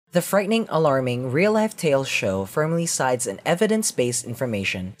The frightening, alarming, real-life tales show firmly sides in evidence-based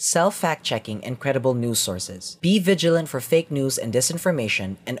information, self-fact-checking, and credible news sources. Be vigilant for fake news and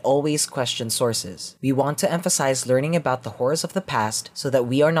disinformation, and always question sources. We want to emphasize learning about the horrors of the past so that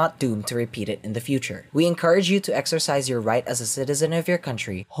we are not doomed to repeat it in the future. We encourage you to exercise your right as a citizen of your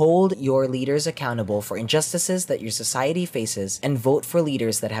country, hold your leaders accountable for injustices that your society faces, and vote for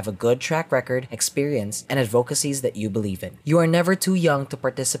leaders that have a good track record, experience, and advocacies that you believe in. You are never too young to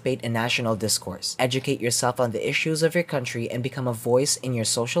participate in national discourse. Educate yourself on the issues of your country and become a voice in your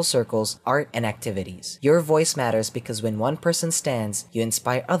social circles, art, and activities. Your voice matters because when one person stands, you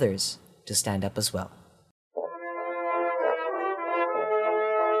inspire others to stand up as well.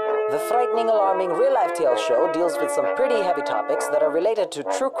 The frightening, alarming real-life tale show deals with some pretty heavy topics that are related to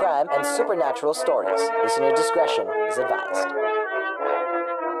true crime and supernatural stories. Listener discretion is advised.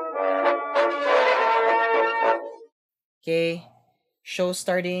 Okay. Show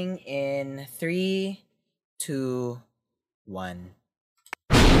starting in 3, 2, 1.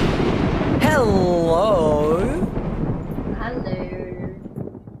 Hello! Hello.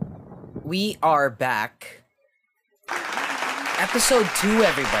 We are back. Episode 2,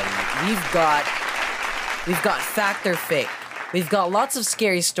 everybody. We've got fact or fake. We've got lots of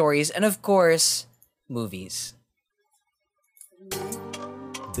scary stories and of course, movies.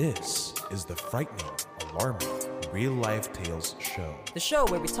 This is the frightening, alarming, real-life tales show. The show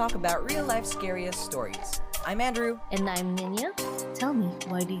where we talk about real-life scariest stories. I'm Andrew. And I'm Ninya. Tell me,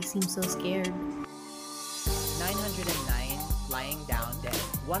 why do you seem so scared? 909 lying down dead.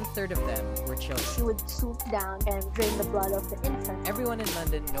 1/3 of them were children. She would swoop down and drain the blood of the infant. Everyone in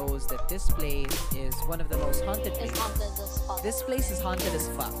London knows that this place is one of the most haunted It's places. haunted as fuck. This place is haunted as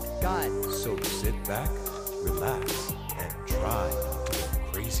fuck. God. So sit back, relax, and try not to go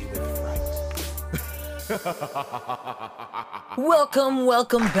crazy with fright.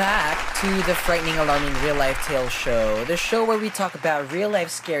 Welcome back to the frightening, alarming real-life tale show. The show where we talk about real-life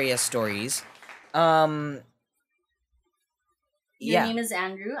scariest stories. Your Yeah. name is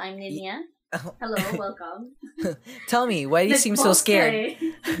Andrew. I'm Ninya. Hello, welcome. Tell me, why do you seem so scared?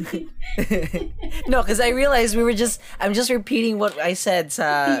 No, because I realized I'm just repeating what I said.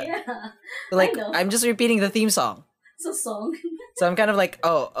 Yeah, Like, I know. I'm just repeating the theme song. It's a song. So I'm kind of like,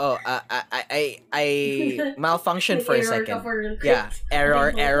 I malfunctioned for a second. Yeah,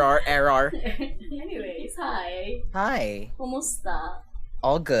 error. Anyways, hi. Hi. Kumusta?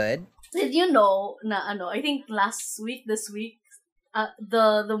 All good. Did you know na I think this week,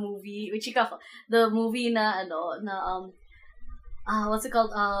 the movie, the movie what's it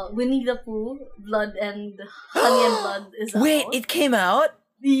called? Winnie the Pooh, Blood and Honey and Blood is out. Wait, it came out?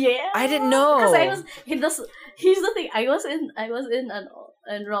 Yeah, I didn't know. Because here's the thing. I was in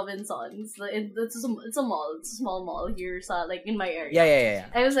Robinsons. It's a mall. It's a small mall here, so like in my area. Yeah.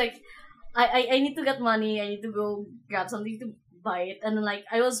 I was like, I need to get money. I need to go grab something to buy it, and then like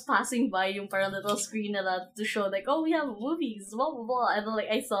I was passing by yung parang little screen na to show like, oh, we have movies, blah blah blah, and then like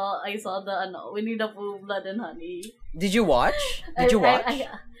I saw the Winnie the Pooh, Blood and Honey. Did you watch? Did you watch?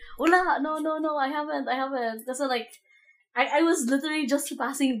 Wala, no, I haven't. Kasi like, I was literally just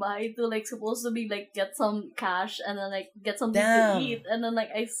passing by to like supposed to be like get some cash and then like get something Damn. to eat, and then like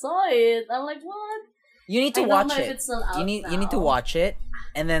I saw it. I'm like, what? You need to I don't watch know if it. it's still out You need now. to watch it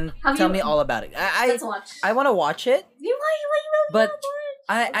and then Have tell you- me all about it. Let's watch. I want to watch it, Why you will but not watch?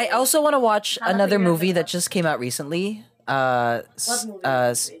 I Okay. also want to watch Hanapin another ka movie na. that just came out recently. What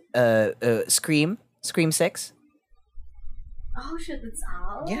movie? Scream 6. Oh shit, it's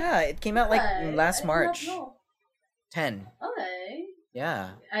out. Yeah, it came out like Okay. last I March. don't know. 10. Okay.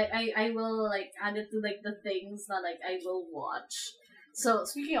 Yeah. I will like add it to like the things that like I will watch. So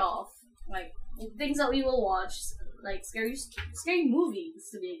speaking of like things that we will watch, like scary movies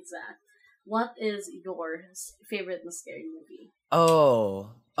to be exact. What is your favorite scary movie?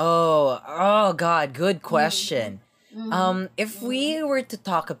 Oh God, good question. Mm-hmm. If we were to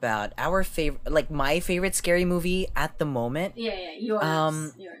talk about our favorite, like my favorite scary movie at the moment, Yeah,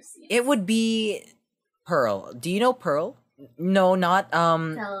 yours. Yours. Yeah. it would be Pearl. Do you know Pearl? No, not Tell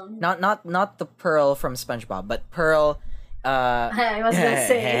 'em. not the Pearl from SpongeBob, but Pearl. I was gonna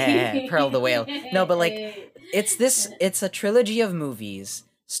say Pearl the whale. No, but like it's a trilogy of movies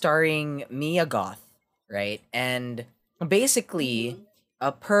starring Mia Goth, right? And basically,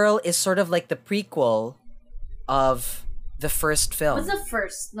 Pearl is sort of like the prequel of the first film. What's the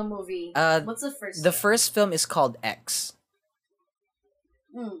first the movie? What's the first? The first film is called X.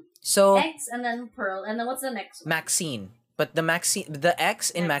 Mm. So X and then Pearl, and then what's the next one? Maxine, but the X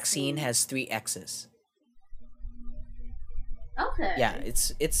in Maxine Maxine. has 3 X's. Okay. Yeah,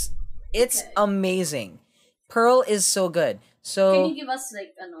 it's Okay. amazing. Pearl is so good. So Can you give us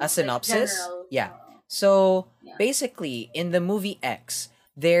like a synopsis? general, Yeah. So yeah. basically, in the movie X,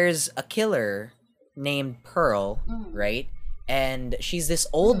 there's a killer named Pearl, right? And she's this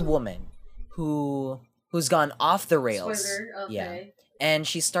old woman who's gone off the rails. Spoiler, okay. Yeah. And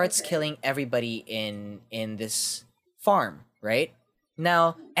she starts Okay. killing everybody in this farm, right?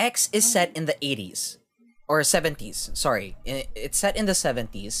 Now, X is set in the 80s or 70s. Sorry. It's set in the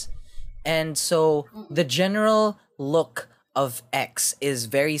 70s. And so the general look of X is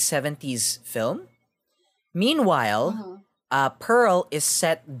very 70s film. Meanwhile, Pearl is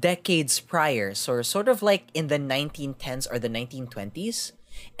set decades prior, so sort of like in the 1910s or the 1920s.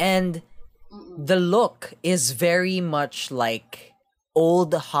 And the look is very much like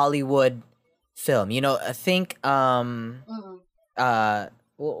old Hollywood film. You know, I think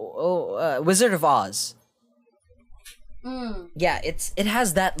Wizard of Oz. Yeah, it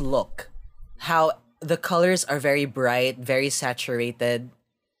has that look. How the colors are very bright, very saturated.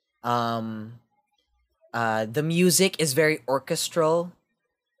 The music is very orchestral,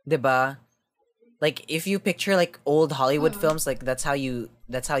 diba? Like if you picture like old Hollywood films, like that's how you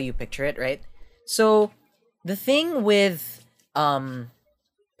picture it, right? So the thing with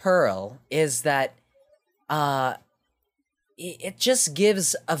Pearl is that it just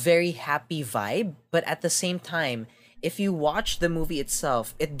gives a very happy vibe, but at the same time, if you watch the movie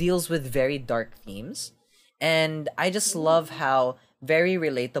itself, it deals with very dark themes. And I just love how very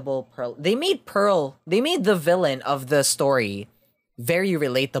relatable they made the villain of the story very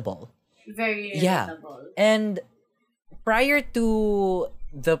relatable. Very Yeah. relatable. And prior to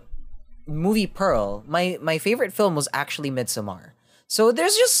the movie Pearl, my favorite film was actually Midsommar. So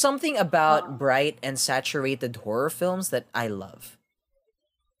there's just something about bright and saturated horror films that I love.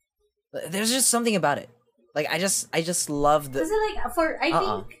 There's just something about it. Like I just love the Because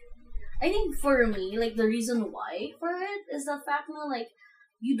like I think for me, like the reason why for it is the fact that like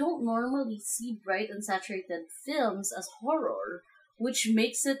you don't normally see bright and saturated films as horror, which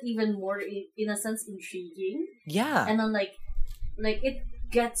makes it even more in a sense intriguing. yeah. And then like it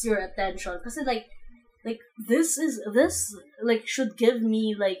gets your attention because it like this like should give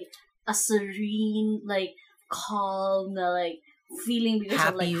me like a serene, like calm, like feeling because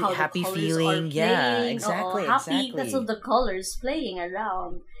of like how Happy the colors feeling, are yeah, playing. exactly, Happy because exactly. of the colors playing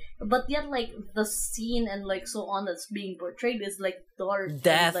around. But yet, like the scene and like so on that's being portrayed is like dark,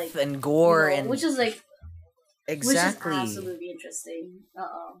 Death and, like, and gore you know, and which is like exactly. which is absolutely interesting.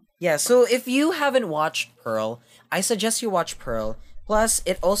 Yeah, so if you haven't watched Pearl, I suggest you watch Pearl. Plus,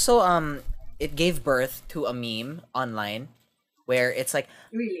 it also it gave birth to a meme online where it's like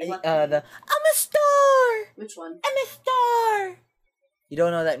Really, what the I'm a star, which one? I'm a star. You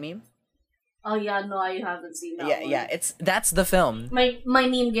don't know that meme? Oh yeah, no, I haven't seen that. Yeah, one. yeah, that's the film. My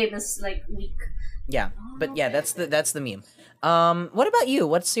meme game is like weak. Yeah, but yeah, okay. that's the meme. What about you?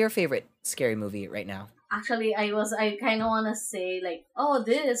 What's your favorite scary movie right now? Actually, I kind of want to say like, oh,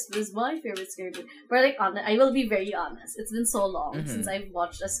 this was my favorite scary movie. But like, I will be very honest. It's been so long since I've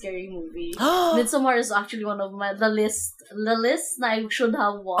watched a scary movie. Midsommar is actually one of the list that I should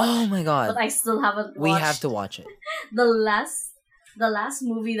have watched. Oh my god, But I still haven't watched. we have to watch it. The last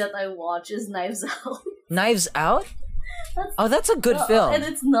movie that I watched is Knives Out. Knives Out? That's- Oh, that's a good film. And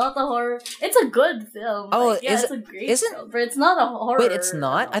it's not a horror. It's a good film. Oh, like, yeah, is it's it- a great isn't- film, but it's not a horror. Wait, it's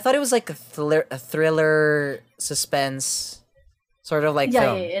not? I thought it was like a thriller, suspense, sort of like yeah,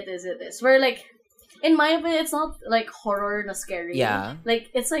 film. yeah, it is. Where like, in my opinion, it's not like horror nor scary. Yeah. Like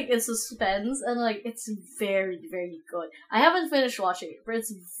it's suspense and like it's very very good. I haven't finished watching it, but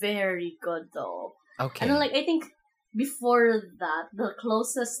it's very good though. Okay. And then like I think before that, the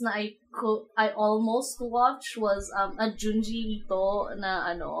closest na I almost watched was a Junji Ito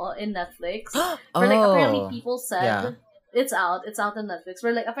na in Netflix. Where like apparently people said yeah. it's out on Netflix.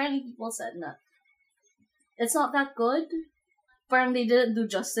 Where like apparently people said na it's not that good. Parang they didn't do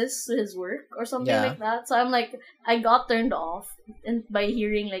justice to his work or something Yeah. like that. So I'm like, I got turned off and by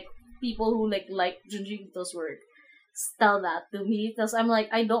hearing like people who like Junji Ito's work tell that to me because I'm like,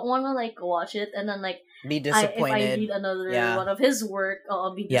 I don't want to like watch it and then like Be if I disappointed. read another Yeah. one of his work,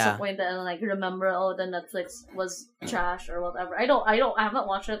 I'll be Yeah. disappointed and like remember the Netflix was trash or whatever. I haven't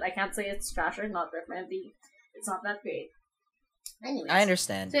watched it. I can't say it's trash or not. Definitely, it's not that great. Anyways, I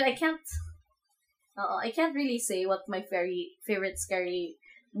understand. so I can't really say what my very favorite scary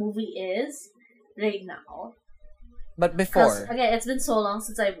movie is right now. But Because before, again, it's been so long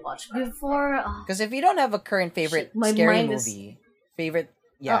since I've watched. Before, because if you don't have a current favorite Shit, my scary mind is- movie,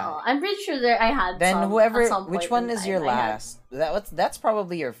 yeah, I'm pretty sure I had. then some, whoever, at some which point one in is time. your I had- last? That's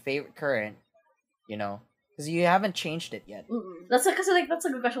probably your favorite current, because Because you haven't changed it yet. That's a good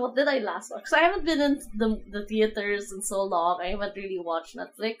question. What did I last watch? Because I haven't been in the theaters in so long. I haven't really watched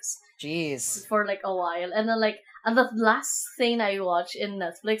Netflix Jeez. for like a while. And then and the last thing I watched in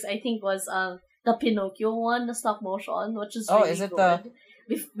Netflix, I think, was the Pinocchio one, the stop motion, which is really is it good.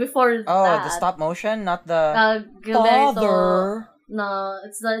 Before Oh, that, the stop motion, not the Gilberto. father. No,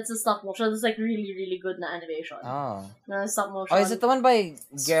 it's a stop motion. It's like really, really good na animation. Oh. No, stop motion. Oh, is it the one by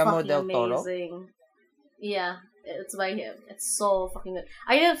It's Guillermo fucking del Toro? amazing. Yeah, it's by him. It's so fucking good.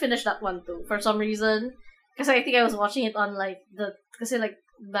 I didn't finish that one too for some reason, because I think I was watching it on because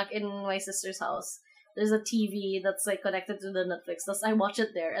back in my sister's house, there's a TV that's like connected to the Netflix. Thus I watch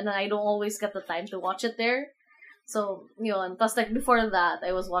it there, and then I don't always get the time to watch it there. So yun. Plus like before that,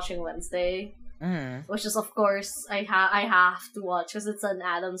 I was watching Wednesday, which is of course I have to watch because it's an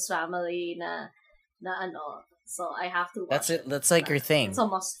Addams Family na ano. So I have to watch. That's it. That's like your thing. It's a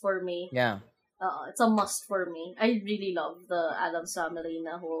must for me. Yeah. It's a must for me. I really love the Addams Family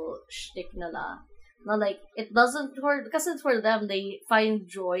na whole shtick nila. Na like it doesn't because it's for them, they find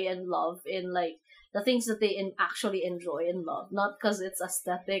joy and love in like the things that they actually enjoy and love, not because it's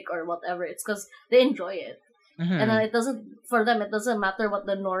aesthetic or whatever. It's because they enjoy it, and then it doesn't matter what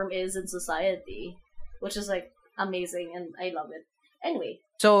the norm is in society, which is like amazing, and I love it. Anyway,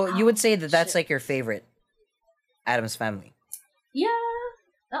 So you would say that that's like your favorite Addams Family? yeah,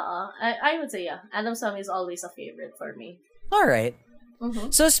 I would say yeah. Addams Family is always a favorite for me. All right.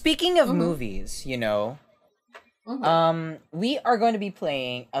 Mm-hmm. So speaking of movies, we are going to be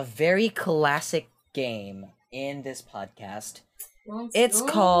playing a very classic game in this podcast. It's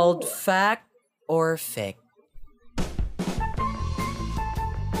called Fact or Fic.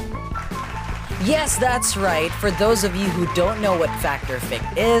 Yes, that's right. For those of you who don't know what Fact or Fic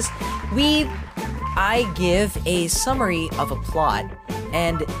is, I give a summary of a plot,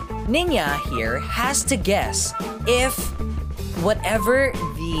 and Ninya here has to guess if whatever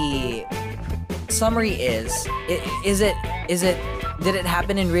the summary is did it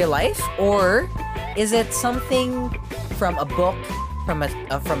happen in real life, or is it something from a book, from a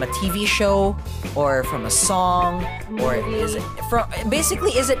TV show, or from a song, or is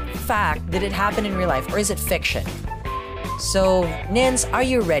it fact, did it happen in real life, or is it fiction? So Nins, are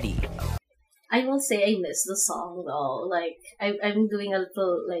you ready? I will say I missed the song though. Like I'm doing a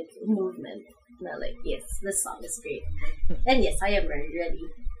little like movement. Now like yes, this song is great. And yes, I am very ready.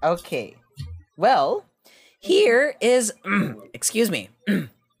 Okay. Well, here is excuse me.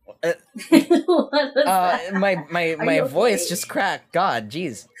 What was that? My you voice okay? just cracked. God,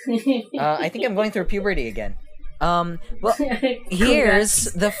 jeez. I think I'm going through puberty again. Well, here's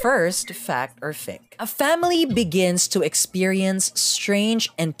the first fact or fic. A family begins to experience strange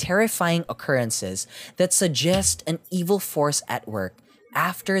and terrifying occurrences that suggest an evil force at work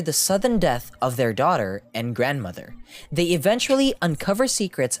after the sudden death of their daughter and grandmother. They eventually uncover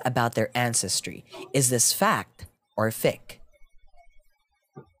secrets about their ancestry. Is this fact or fic?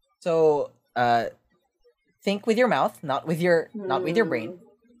 So, think with your mouth, not with your brain.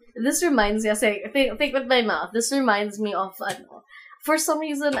 This reminds me. I say think with my mouth. This reminds me of for some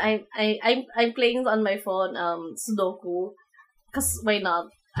reason I'm playing on my phone Sudoku, cause why not?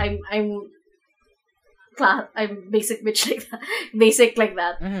 I'm basic bitch like that. Basic like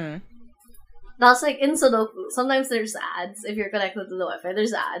that. Mm-hmm. That's like in Sudoku. Sometimes there's ads if you're connected to the Wi-Fi.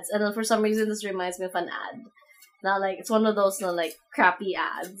 There's ads, and then for some reason this reminds me of an ad. Now like it's one of those like crappy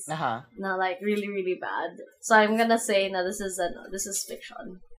ads. Uh-huh. Now like really really bad. So I'm gonna say now this is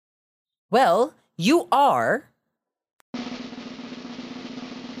fiction. Well, you are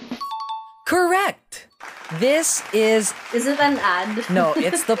correct. This is Is it an ad? no,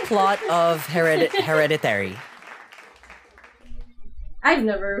 it's the plot of Hereditary. I've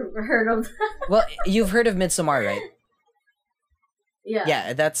never heard of that. Well, you've heard of Midsommar, right? Yeah.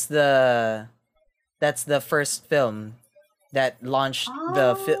 Yeah, that's the first film that launched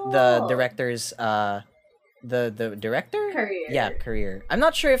the director's the director Career. Yeah, career. I'm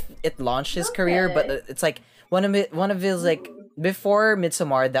not sure if it launched his career, but it's like one of his like before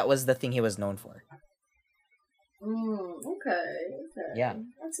Midsommar, that was the thing he was known for. Okay. Yeah.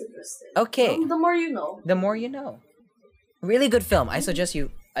 That's interesting. Okay. The more you know. The more you know. Really good film. I suggest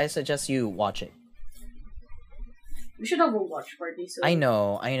you watch it. We should have a watch party soon. I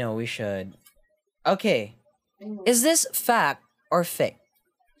know, we should. Okay. Is this fact or fic?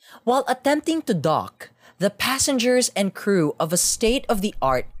 While attempting to dock, the passengers and crew of a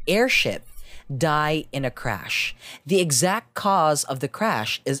state-of-the-art airship die in a crash. The exact cause of the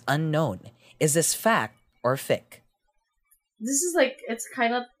crash is unknown. Is this fact or fic? This is like it's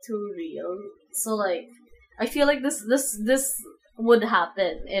kind of too real. So like I feel like this would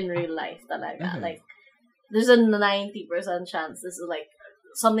happen in real life talaga. Mhm. Like there's a 90% chance this is like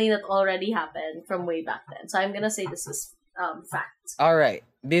something that already happened from way back then. So I'm gonna say this is fact. All right.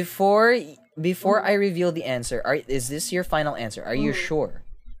 Before I reveal the answer, is this your final answer? Are you sure?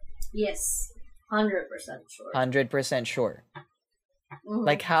 Yes, 100% sure. 100% sure. Mhm.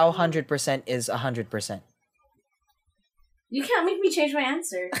 Like how 100% is 100%? You can't make me change my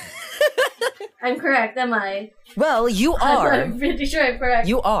answer. I'm correct, am I? Well, you are. I'm pretty sure I'm correct.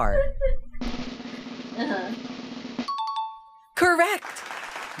 You are. Uh-huh. Correct.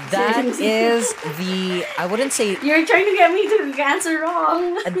 That is the. I wouldn't say You're trying to get me to answer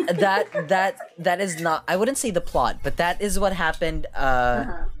wrong. that is not. I wouldn't say the plot, but that is what happened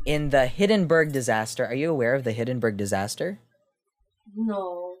in the Hindenburg disaster. Are you aware of the Hindenburg disaster?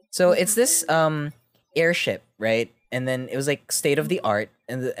 No. So it's this airship, right? And then it was like state of the art,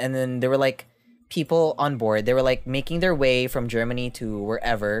 and then there were like people on board. They were like making their way from Germany to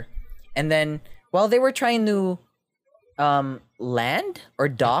wherever, and then while they were trying to land or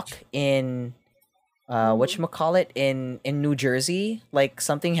dock in whatchamacallit in New Jersey, like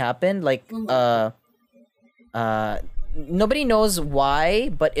something happened, like nobody knows why,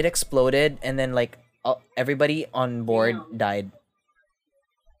 but it exploded, and then like everybody on board died.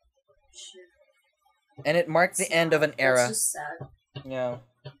 And it marked the end of an era. That's just sad. Yeah.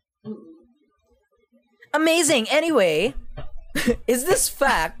 Mm-mm. Amazing. Anyway, is this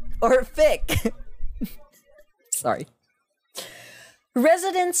fact or fic? Sorry.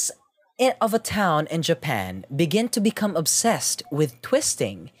 Residents of a town in Japan begin to become obsessed with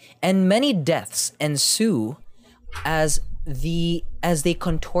twisting, and many deaths ensue as they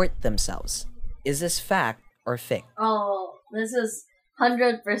contort themselves. Is this fact or fic? Oh, this is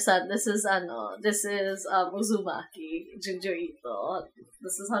 100%. This is Uzumaki, Junjo Ito.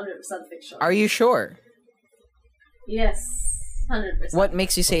 This is 100% fiction. Are you sure? Yes, 100%. What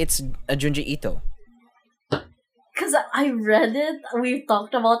makes you say it's a Junji Ito? Because I read it. We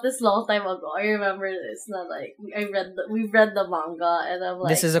talked about this long time ago. I remember this. Not like we read the manga, and I'm like,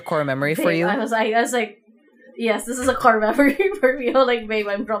 This is a core memory for babe, you? I was like, yes, this is a core memory for me. I'm like, babe,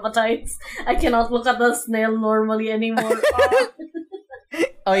 I'm traumatized. I cannot look at the snail normally anymore.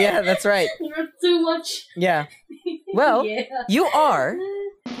 Oh yeah, that's right. Too much. Yeah. Well, Yeah. you are.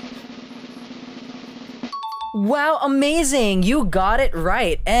 Wow, amazing! You got it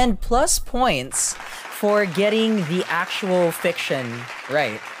right. And plus points for getting the actual fiction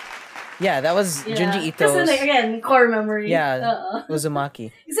right. Yeah, that was Junji Because Ito's. like, again, core memory. Yeah,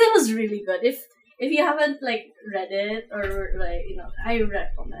 Uzumaki. Because it was really good. If you haven't like read it or like I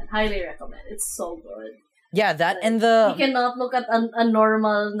highly recommend. It's so good. Yeah, that Like, and the you cannot look at a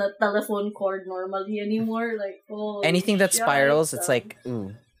normal telephone cord normally anymore. Like anything that spirals, it's like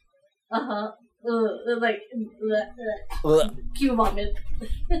ooh. Like Ugh. cue vomit.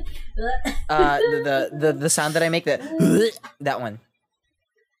 The sound that I make, that one.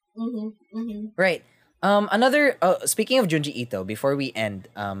 Right. Another speaking of Junji Ito, before we end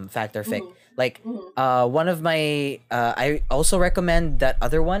fact or fic, like one of my I also recommend that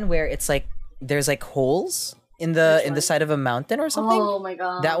other one where it's like there's like holes in the side of a mountain or something. Oh my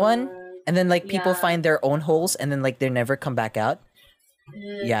god. That one, and then like people Yeah. find their own holes and then like they never come back out.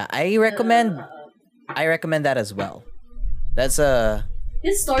 Yeah, I recommend that as well. That's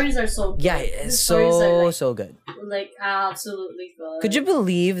His stories are so good. yeah, His it's stories are, so good. like absolutely good. Could you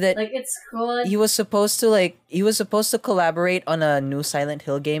believe that Like it's good. he was supposed to collaborate on a new Silent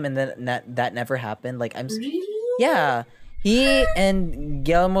Hill game and then that never happened? Like Really? yeah, he and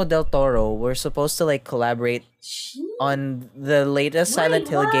Guillermo del Toro were supposed to like collaborate on the latest Silent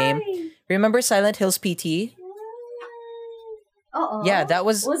Hill game. Remember Silent Hills PT? Yeah, that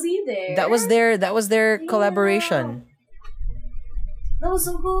was he there? that was their collaboration. That was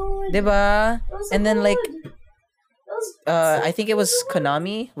so good. Diba? That was so And then like good. That was so I think it was good.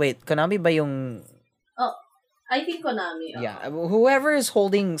 Konami. Wait, Konami ba yung Oh, I think Konami. yeah, whoever is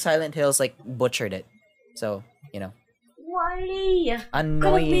holding Silent Hills like butchered it. So, Why? Could have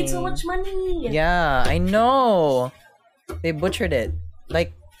annoying. made so much money. Yeah, I know. They butchered it.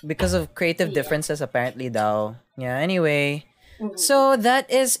 Like because of creative differences apparently though. Yeah, anyway. So that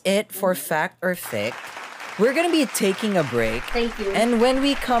is it for fact or fic. We're going to be taking a break. Thank you. And when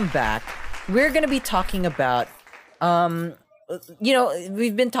we come back, we're going to be talking about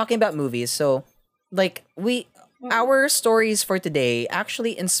we've been talking about movies. So like our stories for today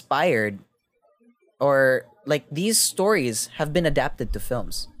actually inspired or like these stories have been adapted to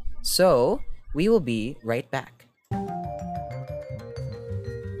films. So, we will be right back.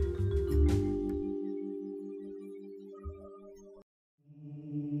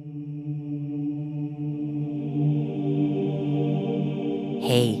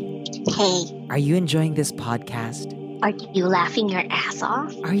 Hey, Hey, Are you enjoying this podcast? are you laughing your ass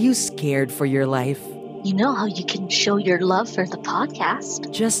off? Are you scared for your life? You know how you can show your love for the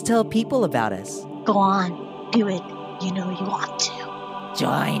podcast? Just tell people about us. Go on, do it. You know you want to.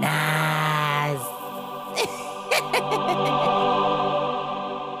 Join us!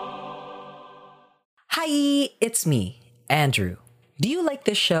 Hi, it's me, Andrew. Do you like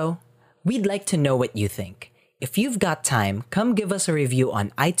this show? We'd like to know what you think. If you've got time, come give us a review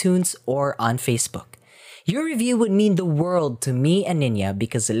on iTunes or on Facebook. Your review would mean the world to me and Ninya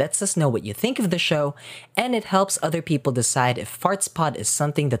because it lets us know what you think of the show and it helps other people decide if Fartspod is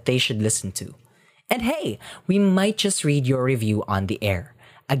something that they should listen to. And hey, we might just read your review on the air.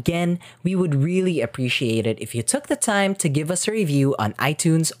 Again, we would really appreciate it if you took the time to give us a review on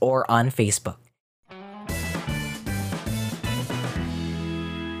iTunes or on Facebook.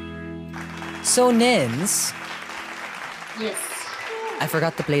 So, Nins, Yes. I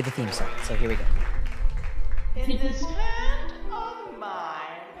forgot to play the theme song, so here we go. In this hand of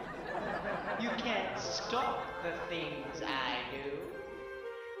mine, you can't stop the things I do.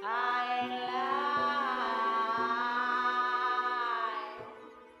 I lie.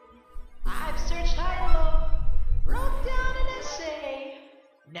 I've searched high and low, wrote down an essay.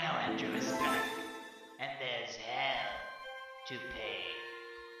 Now Andrew is back, and there's hell to pay.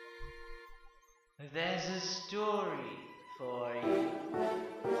 There's a story for you.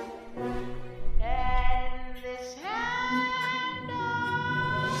 And this hand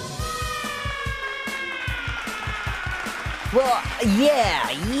Well, yeah.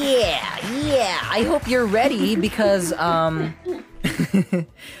 I hope you're ready because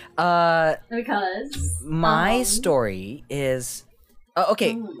Because my story is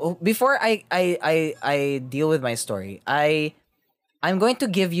okay. Well, before I deal with my story, I'm going to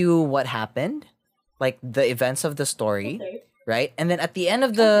give you what happened, like the events of the story, Okay. right? And then at the end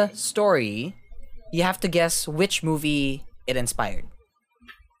of the story, you have to guess which movie it inspired.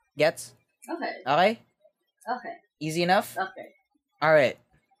 Gets? Okay. Okay? Okay. Easy enough? Okay. All right.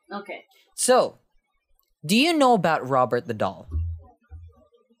 Okay. So, do you know about Robert the Doll?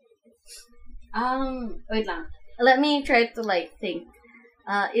 Wait lang. Let me try to think.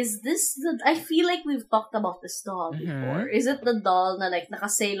 Is this the? I feel like we've talked about this doll before. Is it the doll na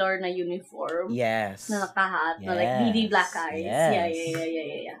naka-sailor na uniform? Yes. Na nakahat, na beady black eyes. Yes.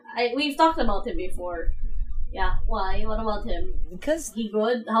 Yeah. We've talked about him before. Yeah. Why? What about him? Because He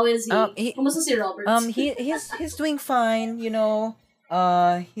good? How is he? Kumusta si Robert? he's doing fine, you know.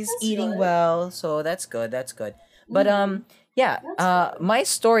 He's That's eating good. well, so that's good. But yeah, That's good. my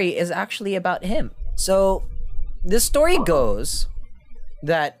story is actually about him. So the story goes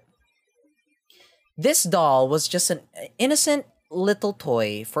that this doll was just an innocent little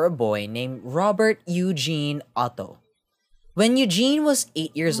toy for a boy named Robert Eugene Otto. When Eugene was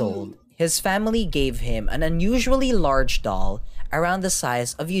 8 years old, his family gave him an unusually large doll around the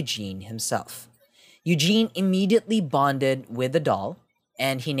size of Eugene himself. Eugene immediately bonded with the doll,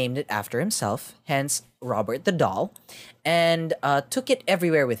 and he named it after himself, hence Robert the Doll, and took it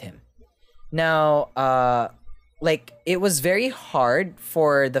everywhere with him. Now, it was very hard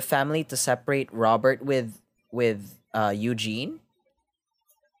for the family to separate Robert with Eugene,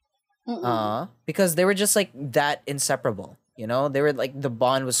 because they were just like that inseparable. You know, they were like the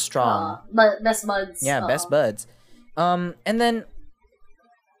bond was strong. But best buds. Yeah, best buds. And then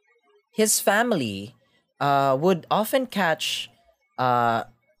his family would often catch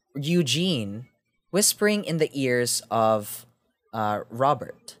Eugene whispering in the ears of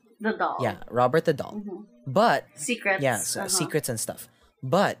Robert. The doll. Yeah, Robert the doll. But Secrets. yeah, so secrets and stuff.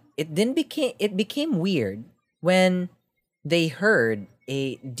 But it became weird when they heard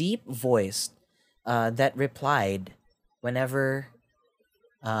a deep voice that replied whenever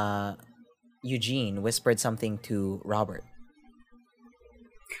Eugene whispered something to Robert.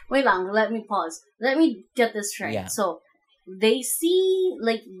 Wait lang, let me pause. Let me get this right. Yeah. So, they see,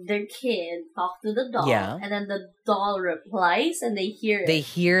 their kid talk to the doll, Yeah. and then the doll replies, and they hear They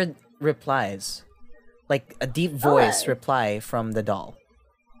it. hear replies, like a deep voice Okay. reply from the doll.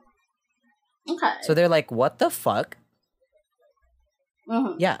 Okay. So they're like, "What the fuck?"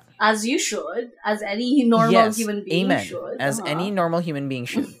 Mhm. Yeah. As you should. As any normal Yes. human being Amen. should. As any normal human being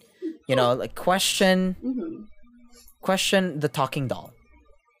should. You know, like question the talking doll.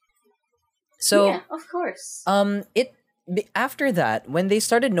 So yeah, of course. after that, when they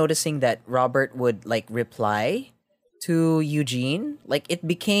started noticing that Robert would reply to Eugene, it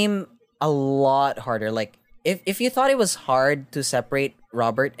became a lot harder. Like if you thought it was hard to separate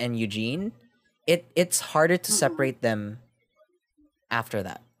Robert and Eugene, it's harder to separate them after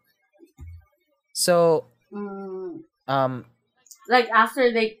that. So Mm, Like after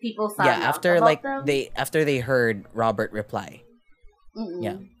people found Yeah, out after about like them? they heard Robert reply. Mm-mm.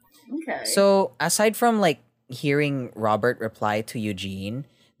 Yeah. Okay. So aside from like hearing Robert reply to Eugene,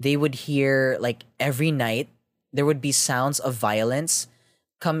 they would hear like every night there would be sounds of violence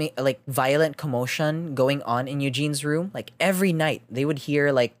coming, like violent commotion going on in Eugene's room. Like every night they would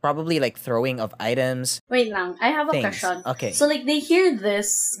hear like probably like throwing of items. Wait lang, I have a Things. question. Okay. So like they hear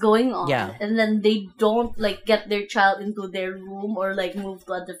this going on, Yeah. and then they don't like get their child into their room or like move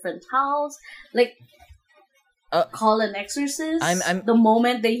to a different house, like call an exorcist. I'm- the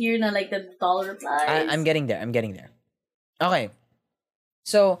moment they hear na like the doll replies. I'm getting there. I'm getting there. Okay.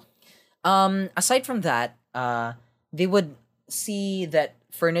 So, aside from that, they would see that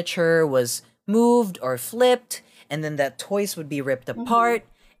furniture was moved or flipped, and then that toys would be ripped apart.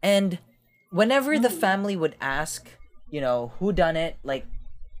 And whenever the family would ask, who done it, like,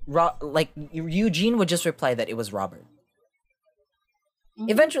 Eugene would just reply that it was Robert.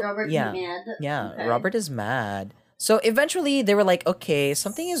 Eventually, Robert yeah, mad. yeah, Okay. Robert is mad. So eventually, they were like, okay,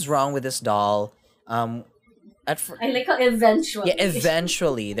 something is wrong with this doll. I like how eventually. Yeah,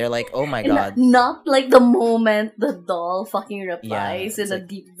 eventually they're like, "Oh my And god!" Not like the moment the doll fucking replies it's in a like-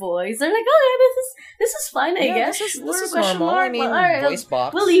 deep voice. They're like, "Oh, this is fine, I Yeah, guess." this is We're normal. question mark, I mean, but alright, voice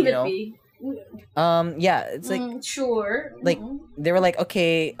box. We'll leave you it know. be. Yeah, it's like Sure. like they were like,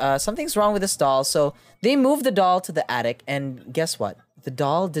 "Okay, something's wrong with this doll." So they moved the doll to the attic, and guess what? The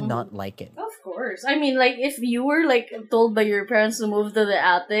doll did not like it. Of course. I mean, like, if you were, like, told by your parents to move to the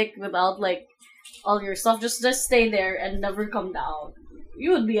attic without, like, all your stuff, just stay there and never come down,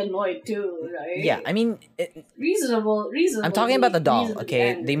 you would be annoyed too, right? Yeah, I mean, Reasonable. I'm talking about the doll. reasonably Okay,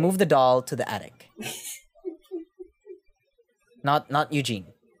 angry. they moved the doll to the attic. Not Eugene.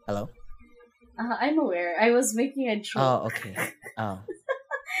 Hello. I'm aware. I was making a joke. Oh, okay. Oh.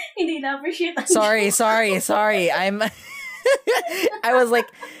 Hindi na appreciate ang Sorry.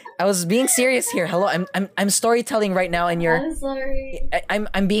 I was being serious here. Hello, I'm storytelling right now, and joke. you're. I'm sorry.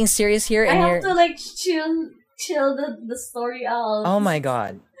 I'm being serious here, I and have you're. to, like, chill the story out. Oh my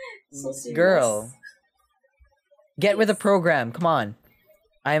god, So serious. girl, get with the program. Come on,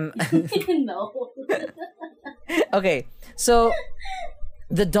 I'm. No. Okay, so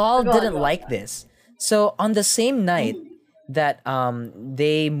the doll Go on, didn't go on. like this. So on the same night that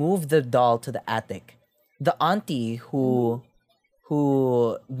they moved the doll to the attic, the auntie who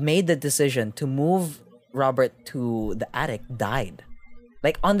made the decision to move Robert to the attic died.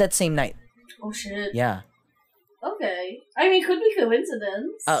 Like on that same night. Oh shit. Yeah. Okay. I mean, could be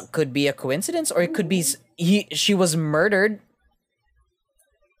coincidence. Could be a coincidence, or it could be she was murdered.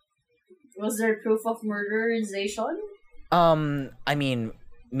 Was there proof of murderization? I mean,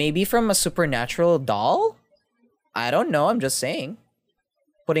 maybe from a supernatural doll? I don't know, I'm just saying.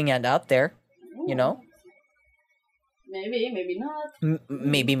 Putting it out there, you know? Maybe, maybe not.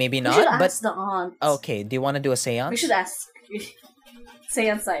 Maybe We should not, but ask the aunt. okay, do you want to do a seance? We should ask.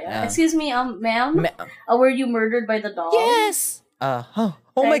 Seance. Yeah. Excuse me, ma'am. Were you murdered by the doll? Yes! Oh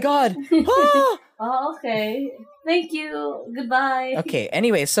my Thank- god! Ah! Oh, okay. Thank you. Goodbye. Okay,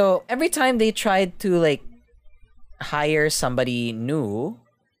 anyway, so every time they tried to like hire somebody new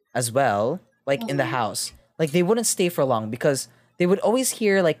as well, like in the house, like they wouldn't stay for long because they would always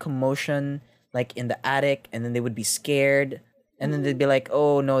hear like commotion like in the attic, and then they would be scared, and then they'd be like,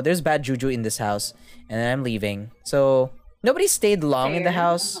 "Oh no, there's bad juju in this house," and then I'm leaving. So nobody stayed long in the Fair.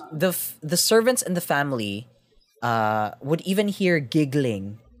 house. The servants and the family would even hear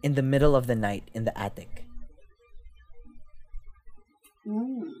giggling in the middle of the night in the attic.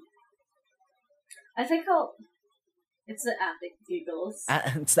 I think how it's the attic giggles.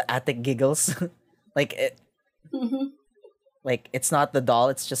 It's the attic giggles. like it's not the doll,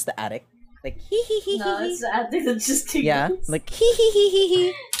 it's just the attic. Like hee hee hee No, hee. it's the attic that just giggles. Yeah, like hee hee hee hee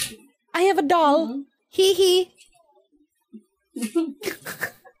hee. I have a doll. Hee hee.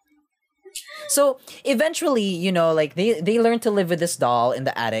 So eventually, like they learned to live with this doll in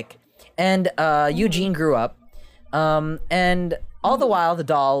the attic, and Eugene grew up, and all the while the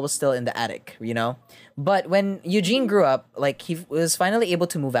doll was still in the attic, But when Eugene grew up, like he was finally able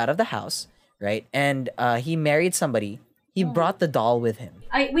to move out of the house, right? And he married somebody. He brought the doll with him.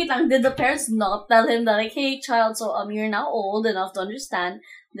 Wait lang, did the parents not tell him that, like, hey child, so you're now old enough to understand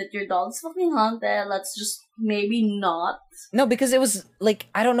that your dog's fucking haunted, let's just maybe not? No, because it was like,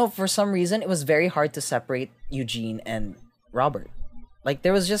 I don't know, for some reason it was very hard to separate Eugene and Robert. Like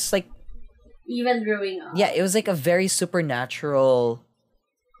there was just like, Even growing up. yeah, it was like a very supernatural,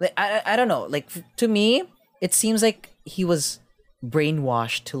 like I don't know, like to me it seems like he was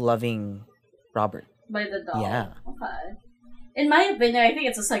brainwashed to loving Robert. By the dog. Yeah. Okay. In my opinion, I think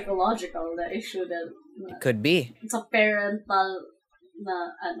it's a psychological issue that Could be. it's a parental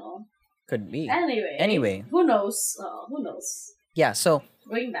na ano. Could be. Anyway. Who knows? Who knows? Yeah, so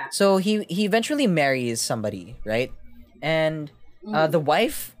Going back. so he eventually marries somebody, right? And the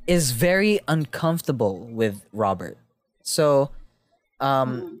wife is very uncomfortable with Robert. So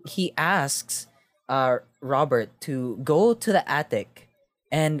he asks Robert to go to the attic,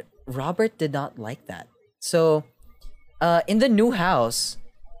 and Robert did not like that. So in the new house,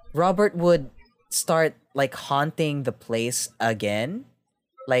 Robert would start like haunting the place again,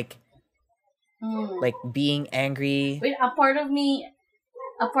 like being angry. Wait, a part of me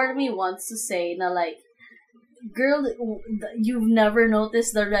wants to say na like, girl, you've never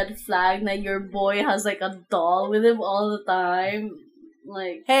noticed the red flag that your boy has like a doll with him all the time.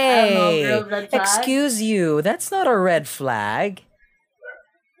 Like, I don't know, Hey, girl, red flag. excuse you. That's not a red flag.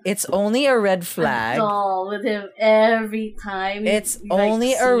 It's only a red A flag. doll with him every time. It's you, like,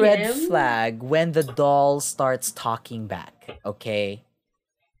 only a see red him. flag when the doll starts talking back. Okay.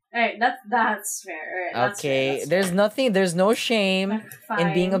 Alright, that's fair. Alright, that's Okay. fair, There's no shame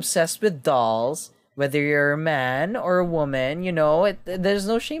in being Fine. obsessed with dolls, whether you're a man or a woman. You know, there's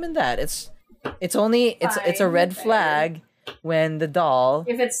no shame in that. It's only it's a Fine, red fair. flag when the doll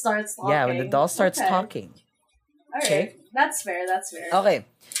If it starts talking. when the doll starts Okay. talking. Alright, Okay. that's fair. Okay.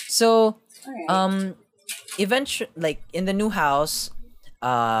 So Alright. eventually, like in the new house,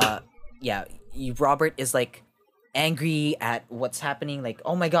 Robert is like angry at what's happening, like,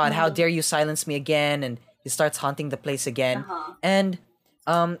 oh my god, how dare you silence me again, and he starts haunting the place again. Uh-huh. And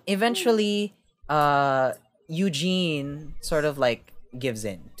eventually Eugene sort of like gives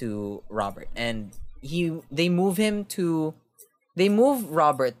in to Robert, and they move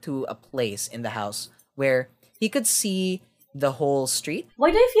Robert to a place in the house where he could see the whole street.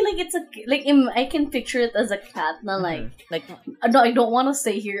 Why do I feel like it's I can picture it as a cat na like Like no, I don't want to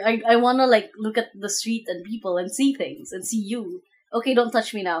stay here. I want to like look at the street and people and see things and see you. Okay, don't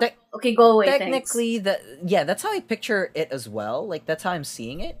touch me now. Te- Okay, go away. technically that's how I picture it as well. Like that's how I'm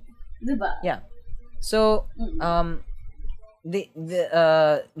seeing it. thanks. Diba? Yeah. So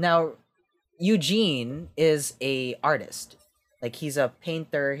now Eugene is a artist. Like he's a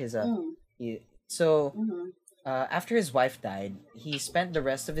painter, after his wife died, he spent the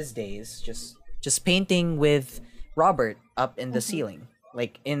rest of his days just painting with Robert up in the ceiling,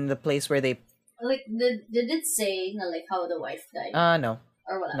 like in the place where they Like did it say na like how the wife died no.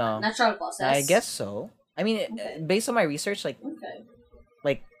 or wala? no. Natural causes. I guess so. I mean, based on my research, like Okay.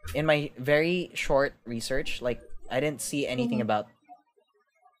 in my very short research, like I didn't see anything about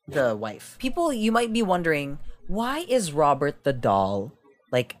the wife. People, you might be wondering, why is Robert the doll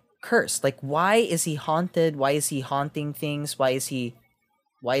like cursed? Like why is he haunted? Why is he haunting things? Why is he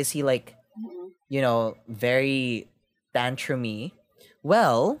like, very tantrumy?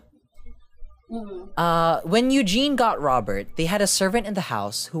 Well, when Eugene got Robert, they had a servant in the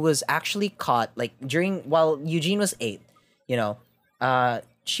house who was actually caught like while Eugene was 8,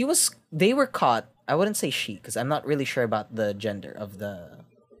 they were caught. I wouldn't say she, because I'm not really sure about the gender of the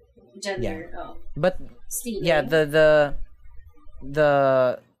Gender. Oh. but Stealing. yeah, the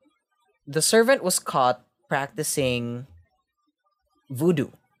servant was caught practicing voodoo.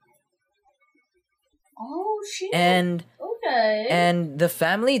 Oh shit. And okay. the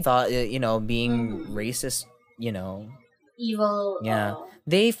family thought, being racist, Evil. yeah,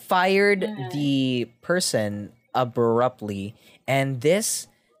 they fired Okay. the person abruptly, and this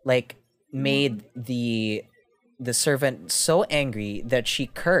like made the servant so angry that she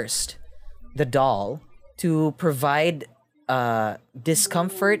cursed the doll to provide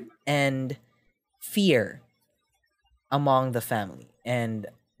discomfort and fear among the family. And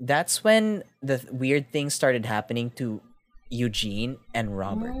that's when the weird things started happening to Eugene and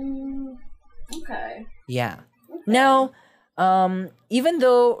Robert. Okay. Yeah. Now, even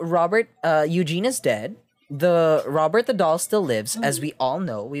though Eugene is dead, Robert the doll still lives, as we all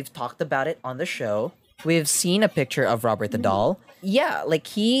know. We've talked about it on the show. We've seen a picture of Robert the doll. Yeah, like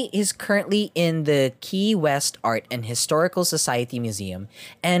he is currently in the Key West Art and Historical Society Museum.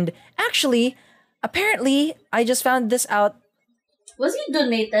 And actually, apparently, I just found this out. Was he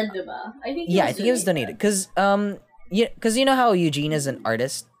donated, diba? I think. I think it was donated because you know how Eugene is an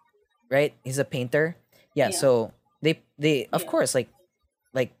artist, right? He's a painter. Yeah. So they of course like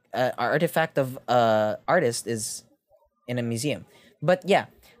artifact of artist is in a museum, but yeah,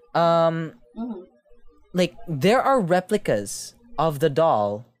 like there are replicas of the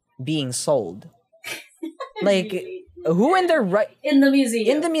doll being sold. Like Really? who in their right In the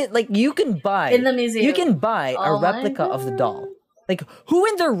museum. like you can buy In the museum. you can buy Oh a my replica of the God. doll. Like who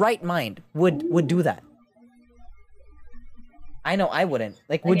in their right mind would do that? I know I wouldn't.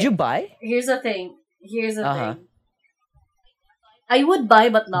 Like would Okay. you buy? Here's the thing. Uh-huh. I would buy,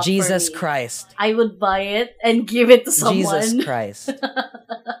 but not Jesus for me. Christ. I would buy it and give it to someone. Jesus Christ.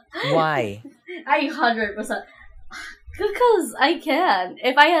 Why? I 100%. Because I can.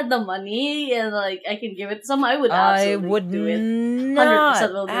 If I had the money and like I can give it to someone, I would I absolutely would do it. 100%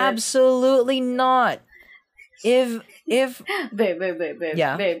 not. will do it. Absolutely not. If Babe,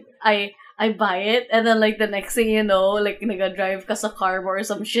 Yeah. babe. I buy it and then like the next thing you know, like nag-drive ka sa car mo or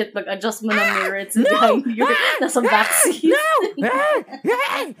some shit, mag-adjust mo ng mirror, it's behind you, nasa backseat.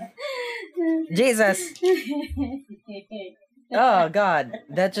 Jesus. Oh God,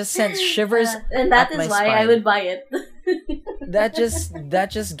 that just sent shivers. And that up my is why I spine. would buy it. That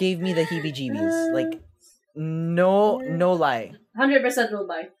just gave me the heebie-jeebies. Like, no lie. 100% will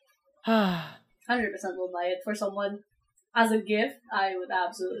buy. 100% will buy it for someone as a gift. I would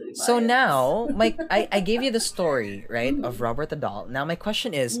absolutely buy So it. now, I gave you the story, right, of Robert the Doll. Now my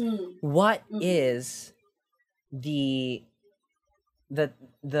question is, what is the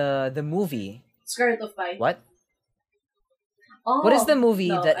movie? Skirt of Pie. What? Oh, What is the movie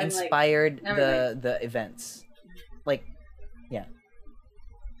no, that I'm like, inspired never the events? Like, yeah.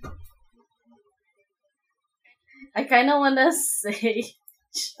 I kind of want to say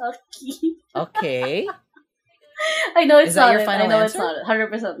Chucky. Okay. I know it's Is that not your it. final I know answer? it's not it.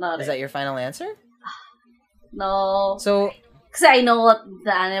 100% not Is it. that your final answer? No. So, Because I know what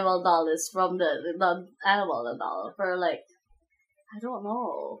the animal doll is from the animal doll. For like, I don't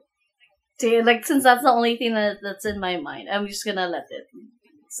know. See, like, since that's the only thing that's in my mind, I'm just gonna let it.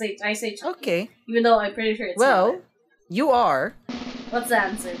 I say Chucky. okay. Even though I'm pretty sure it's not Well, it. you are. What's the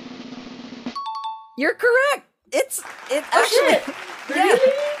answer? You're correct. It Oh actually. shit! Yeah.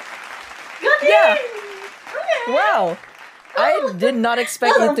 Really? Good Yeah. Okay. Wow. I did not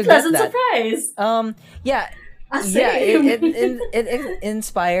expect you Oh, to get pleasant that. surprise. Yeah. I Yeah, say. it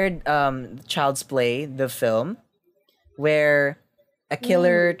inspired Child's Play, the film, where a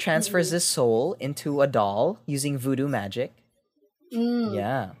killer transfers his soul into a doll using voodoo magic.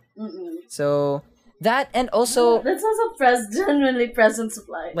 Yeah. So that, and also That sounds a genuinely present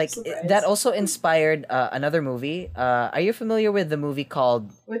supply. like surprise. that also inspired another movie. Are you familiar with the movie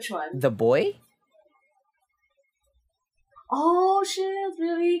called Which one? The Boy? Oh shit!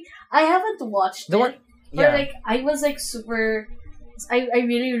 Really? I haven't watched The it. one, But yeah. like, I was like super. I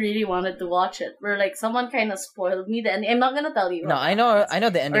really really wanted to watch it. Where like someone kind of spoiled me. The ending. I'm not gonna tell you. No, what I know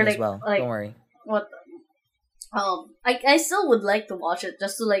happens. the ending Or, as well. like, Don't worry. What? I still would like to watch it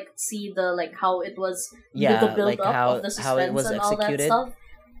just to like see the like how it was Yeah, the build like up how of the suspense how it was and all that executed. stuff.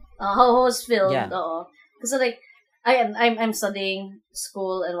 How it was filmed. Yeah. Because like I'm studying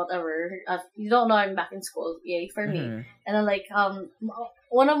school and whatever. You don't know I'm back in school. Yay for me. Mhm. And then like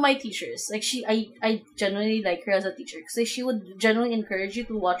one of my teachers, like I genuinely like her as a teacher because she would genuinely encourage you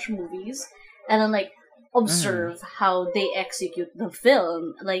to watch movies and then like observe how they execute the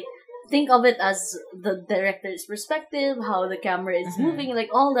film. Like think of it as the director's perspective, how the camera is moving, like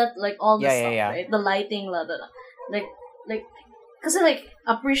all that, like all the Yeah, stuff, yeah. right? The lighting, blah, blah, blah. like because I like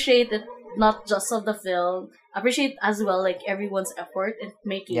appreciate it not just of the film, appreciate as well like everyone's effort in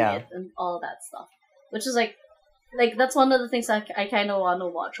making Yeah. it and all that stuff, which is like that's one of the things I kind of want to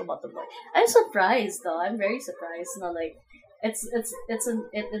watch about the boy. I'm surprised though. I'm very surprised. Not like it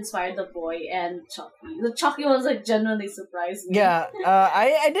inspired the boy and Chucky. The Chucky was like genuinely surprised me. Yeah,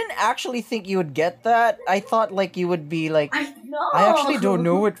 I didn't actually think you would get that. I thought like you would be like, I know. I actually don't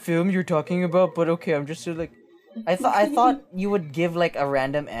know what film you're talking about, but okay, I'm just like, I thought you would give like a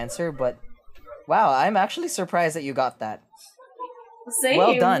random answer, but wow, I'm actually surprised that you got that. Same.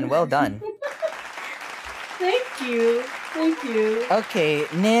 Well done, well done. Thank you. Thank you. Okay,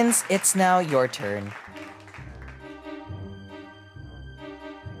 Nins, it's now your turn.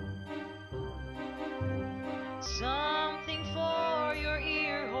 Something for your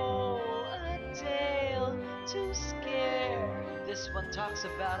ear hole, a tale to scare. This one talks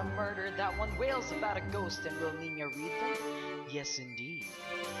about a murder, that one wails about a ghost, and will Nina read them? Yes, indeed.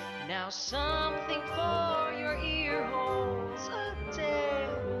 Now something for your ear holes, a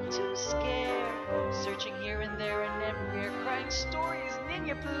tale to scare. Searching here and there and everywhere, crying stories.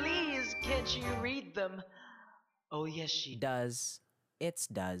 Nina, please, can't you read them? Oh yes, she does. Does, it's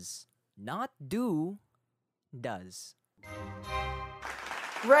does. Not do, does.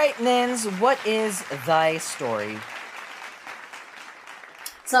 Right, Nins, what is thy story?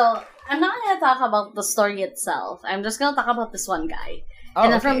 So I'm not gonna talk about the story itself. I'm just gonna talk about this one guy. Oh,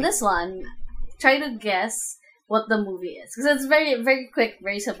 And then from okay. this one, try to guess what the movie is because it's very very quick,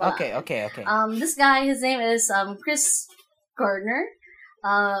 very simple. Okay. This guy, his name is Chris Gardner.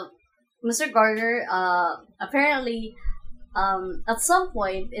 Mr. Gardner, apparently, at some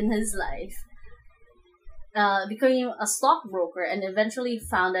point in his life, became a stockbroker and eventually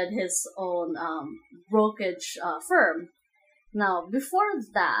founded his own brokerage firm. Now, before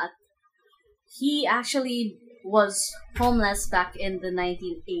that, he actually was homeless back in the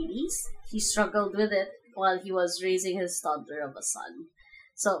 1980s. He struggled with it while he was raising his toddler of a son.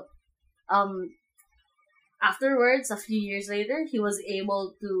 So, afterwards, a few years later, he was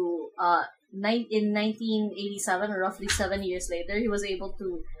able to, in 1987, roughly 7 years later, he was able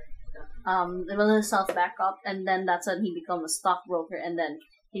to build himself back up, and then that's when he became a stockbroker, and then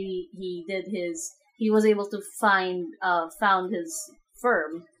he was able to found his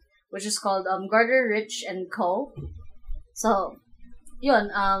firm, which is called Gardner Rich and Co. So, yun,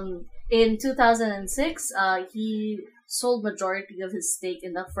 in 2006, he sold majority of his stake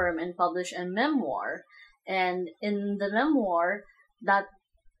in the firm and published a memoir. And in the memoir, that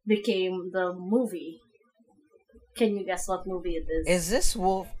became the movie. Can you guess what movie it is? Is this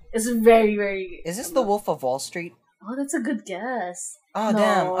Wolf? It's very, very... Is this the Wolf of Wall Street? Oh, that's a good guess. Oh, No.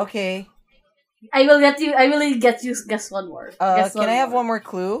 damn. Okay. I will get you guess one more. Guess Can I have one more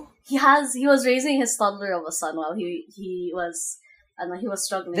clue? He was raising his toddler of a son while he was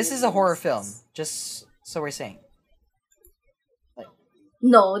struggling. This with is a horror homelessness. film. Just so we're saying.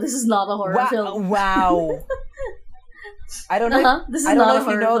 No, this is not a horror film. Wow. I don't know. Uh-huh. This is I don't not know a if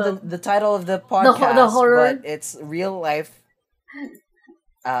you horror know film. the title of the podcast, the horror- but it's real life.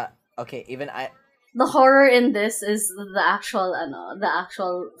 Okay, even I. The horror in this is the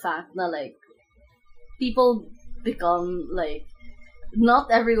actual fact that like people become like not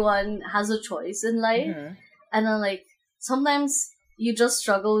everyone has a choice in life, Mhm. and then like sometimes you just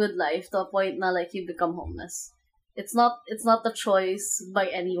struggle with life to a point na like you become homeless. It's not the choice by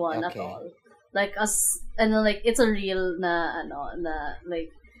anyone at Okay. all. Like us, and then like it's a real na like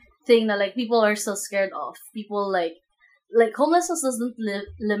thing that like people are so scared of. People like homelessness doesn't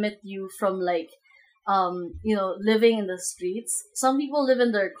limit you from like living in the streets. Some people live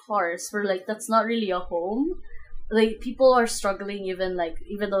in their cars where like that's not really a home. Like people are struggling even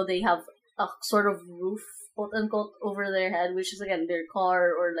though they have a sort of roof, quote unquote, over their head, which is again their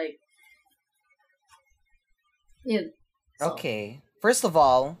car or like yeah. So, Okay. First of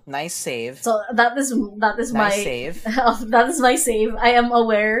all, nice save. So that is Nice my save. that is my save. I am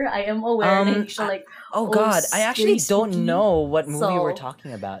aware. Um, that you should like Oh Oh, God, I actually scary, don't spooky. know what movie we're So-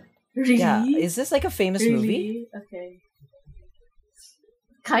 talking about. really. Yeah, is this like a famous movie? Okay.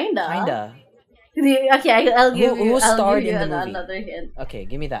 Kinda. Kinda. Okay, I'll give Who you. I'll starred give you in the movie? another hint. Okay,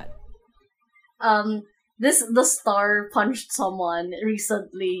 give me that. The star punched someone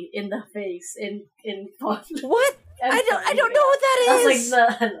recently in the face in What? I'm I sorry. don't know what that That's is.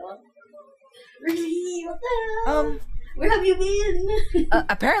 like the really what the hell? Where have you been?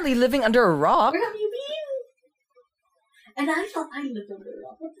 Apparently living under a rock. Where have you been? And I thought I lived under a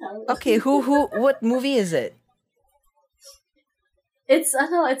rock. What the hell? Okay, what movie is it? It's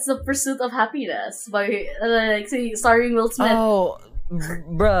it's The Pursuit of Happiness by starring Will Smith. Oh,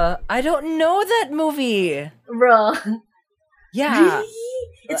 bruh, I don't know that movie. Bruh. Yeah. Really?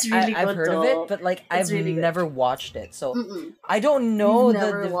 It's really I've good heard though. of it, but like I've really good. never watched it, so Mm-mm. I don't know You've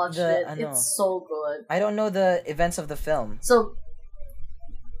never the watched the it. I know. It's so good. I don't know the events of the film. So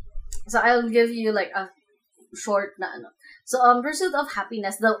I'll give you like a short So Pursuit of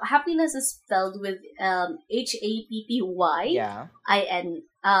Happiness. The happiness is spelled with HAPPY Yeah.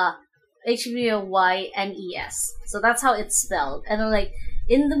 HAPPYNES. So that's how it's spelled. And then like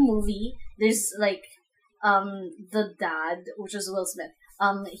in the movie, there's like the dad, which is Will Smith.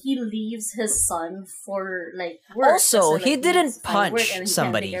 He leaves his son for like work. Also, So, like, he didn't needs to find work punch and he can't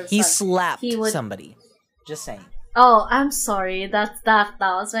somebody. take care of He his son. slapped He would- somebody. Just saying. Oh, I'm sorry. That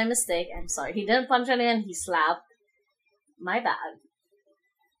was my mistake. I'm sorry. He didn't punch anyone. He slapped. My bad.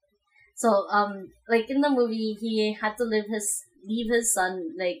 So like in the movie, he had to leave his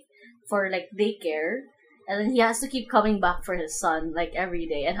son like for like daycare, and then he has to keep coming back for his son like every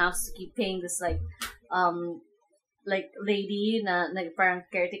day, and has to keep paying this like lady na like parang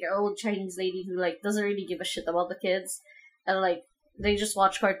caretaker, old Chinese lady who like doesn't really give a shit about the kids, and like they just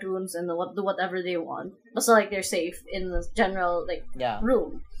watch cartoons and do whatever they want. But so like they're safe in the general like Yeah.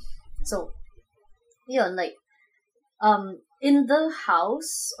 room. So yun, like in the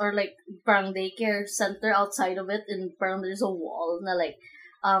house or like parang daycare center outside of it, in parang there's a wall na like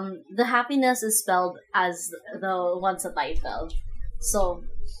the happiness is spelled as the one sa title. So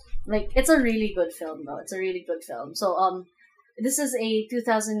like it's a really good film though. It's a really good film. So this is a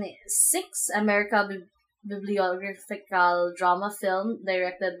 2006 bibliographical drama film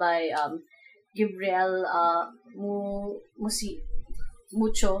directed by Gabriel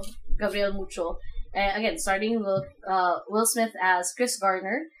Gabriel Mucho. Again, starting with Will Smith as Chris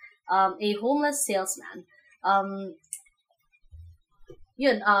Garner, a homeless salesman Um,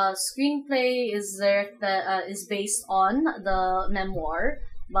 screenplay is based on the memoir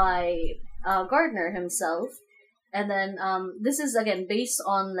by Gardner himself, and then this is again based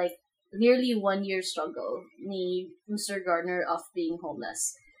on like nearly 1 year struggle ni Mr. Gardner of being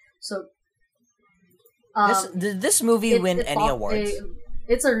homeless. So Did this movie win any awards?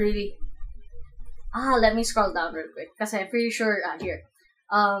 It's a really let me scroll down real quick because I'm pretty sure here.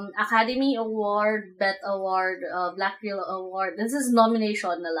 Academy Award, Bet Award, Black Reel Award. This is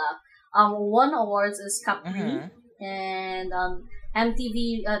nomination nila. One awards is Capri and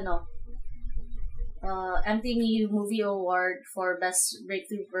MTV MTV Movie Award for Best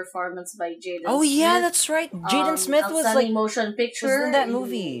Breakthrough Performance by Jaden Oh Smith. yeah, that's right. Jaden Smith was Outstanding like motion picture. was in that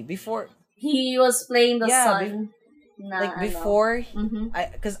movie before. He was playing the Yeah, son. Like before, Mm-hmm.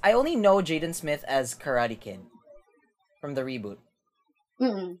 because I only know Jaden Smith as Karate Kid from the reboot.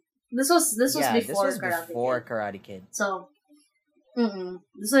 Mm-mm. This was Yeah, before this was Karate before Kid. Karate Kid. So,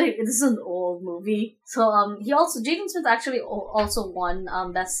 this is an old movie. So Jaden Smith actually also won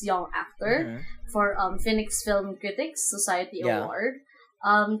Best Young Actor Mhm. for Phoenix Film Critics Society Yeah. Award.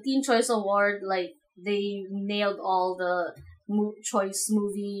 Teen Choice Award, like they nailed all the choice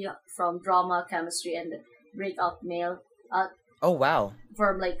movie from drama, chemistry, and breakout male. Oh wow.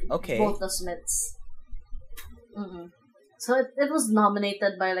 From like Okay. both the Smiths. So it was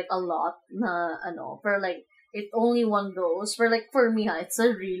nominated by like a lot na pero like it only won those. For me it's a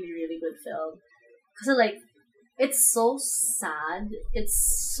really really good film. Kasi like it's so sad.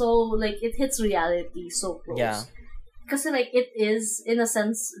 It's so like it hits reality so close. Yeah. Kasi like it is in a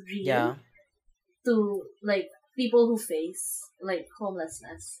sense real Yeah. to like people who face like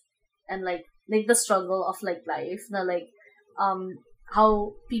homelessness and like the struggle of like life na like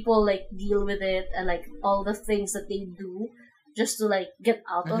how people like deal with it and like all the things that they do just to like get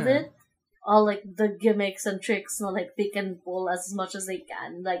out of it, all like the gimmicks and tricks no like they can pull as much as they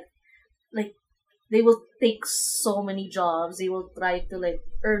can, like they will take so many jobs, they will try to like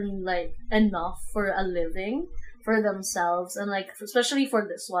earn like enough for a living for themselves, and like especially for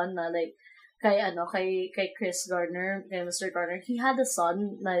this one na like kay Chris Gardner, kay Mr. Gardner, he had a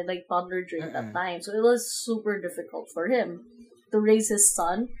son na like toddler during that time, so it was super difficult for him to raise his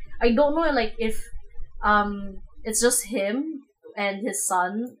son. I don't know like if it's just him and his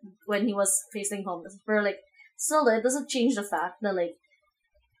son when he was facing homelessness, but like still it doesn't change the fact that like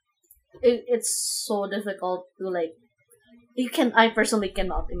it's so difficult to like I personally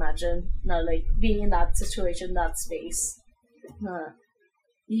cannot imagine na like being in that situation, that space na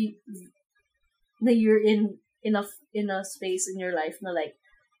you're in a space in your life na like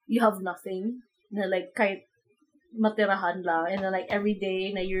you have nothing, na like kahit matirahan lang, and then like every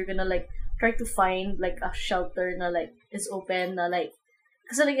day na you're gonna like try to find like a shelter na like is open na like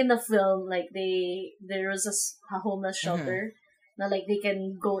kasi like in the film like there was a homeless shelter na like they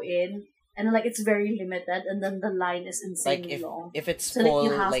can go in, and like it's very limited, and then the line is Like insanely long. if it's So, like, full,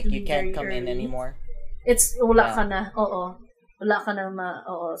 you have like to you be can't very come in early. anymore. It's wala Yeah. ka na. Oo. Wala ka na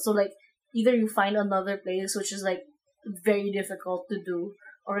so like either you find another place which is like very difficult to do,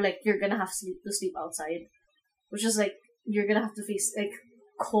 or like you're gonna have to sleep outside, which is like you're gonna have to face like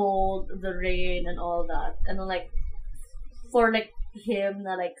cold, the rain, and all that, and then like for like him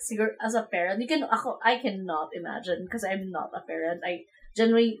na like as a parent I cannot imagine because I'm not a parent. I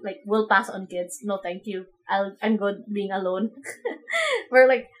generally like will pass on kids. No, thank you. I'm good being alone. Where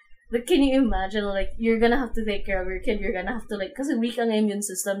like can you imagine like you're gonna have to take care of your kid? You're gonna have to like kasi weak ang immune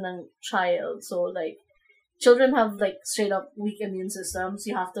system ng child. So like children have like straight up weak immune systems.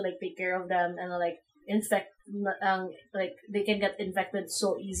 You have to like take care of them and like like they can get infected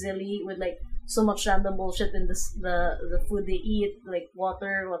so easily with like so much random bullshit in the food they eat, like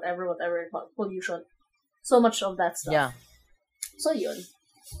water, whatever, pollution, so much of that stuff. Yeah. So yun.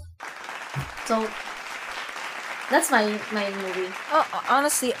 So that's my movie.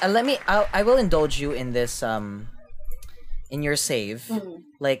 Honestly, I will indulge you in this in your save.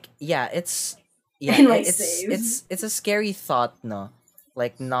 Like it's In my it's save. it's a scary thought, no,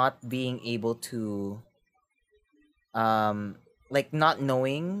 like not being able to like not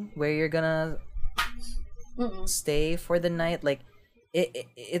knowing where you're gonna stay for the night. Like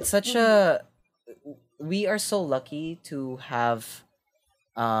it's such a we are so lucky to have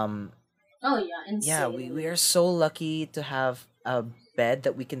Oh yeah, insane. yeah, we are so lucky to have a bed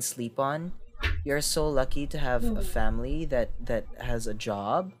that we can sleep on. You're so lucky to have a family that has a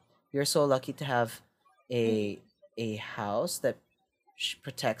job. You're so lucky to have a house that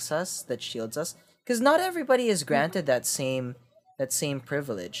protects us, that shields us. Because not everybody is granted that same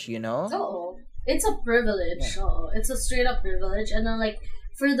privilege, you know? Oh, it's a privilege. Yeah. Oh, it's a straight up privilege, and then like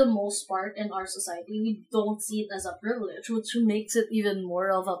for the most part in our society, we don't see it as a privilege, which makes it even more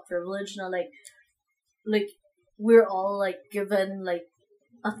of a privilege. Now, like we're all like given like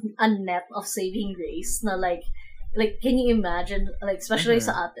a net of saving grace. Now, like can you imagine, like especially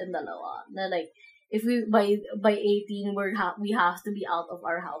sa atin dalawa, na like if we by 18 we have to be out of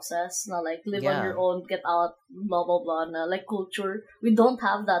our houses, na like live on Yeah. your own, get out, blah blah blah. Na like culture, we don't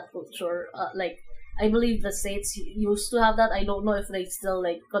have that culture. Like I believe the states used to have that. I don't know if they still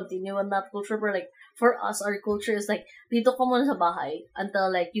like continue on that culture, but like for us, our culture is like dito ka muna sa bahay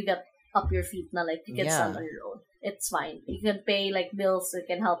until like you get up your feet, na like you can stand Yeah. on your own. It's fine. You can pay like bills, you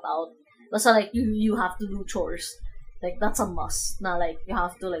can help out. Basta like you have to do chores. Like that's a must. Na like you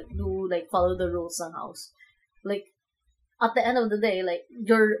have to like do like follow the rules ng house. Like at the end of the day, like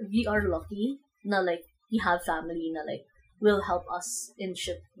we are lucky na like we have family na like will help us in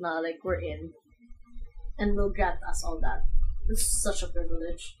shit na like we're in, and will grant us all that. It's such a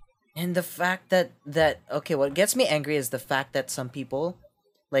privilege. And the fact that okay, what gets me angry is the fact that some people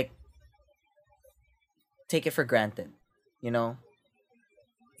like take it for granted, you know?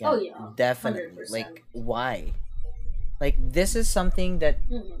 Oh, yeah. Definitely. 100%. Like why? Like this is something that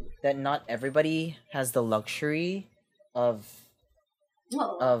Mm-hmm. that not everybody has the luxury of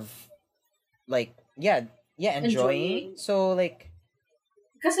Oo. like enjoying. Enjoying. So like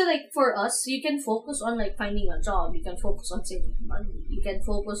Kasi like for us, you can focus on like finding a job. You can focus on saving money. You can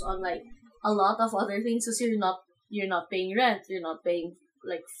focus on like a lot of other things because you're not paying rent. You're not paying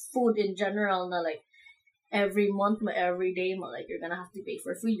like food in general. Na like every month, every day, like you're gonna have to pay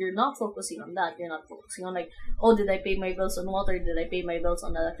for food. You're not focusing on that. You're not focusing on like, oh, did I pay my bills on water? Did I pay my bills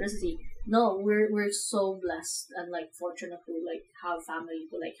on electricity? No, we're so blessed and like fortunate to like have family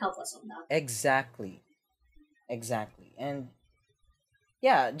to like help us on that. exactly. And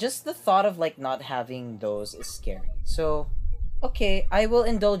yeah, just the thought of like not having those is scary. So okay, I will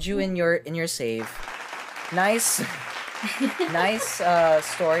indulge you in your save. Nice nice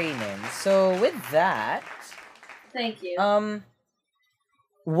story, Nin. So with that, Thank you.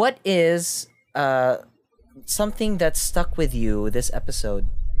 what is something that stuck with you this episode?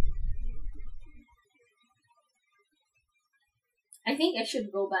 I think I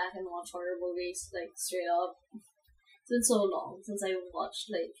should go back and watch horror movies, like, straight up. It's been so long since I watched,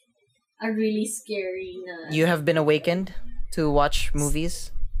 like, a really scary You have been awakened to watch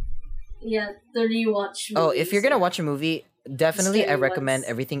movies? yeah, to rewatch movies. Oh, if you're gonna watch a movie, definitely I Scary recommend ones.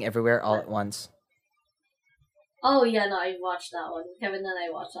 Everything Everywhere All at Once. Oh, yeah, no, I watched that one. Kevin and I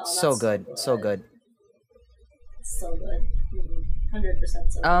watched that one. So That's good, so good. So good. 100%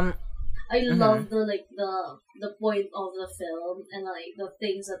 so good. I mhm. love the point of the film and, like, the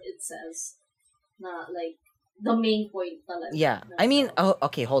things that it says. Na, like, the main point talaga. Yeah, ng I mean, film. oh,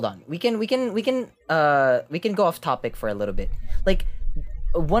 okay, hold on. We can go off topic for a little bit. Like,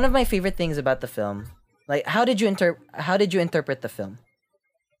 one of my favorite things about the film, like, how did you interpret the film?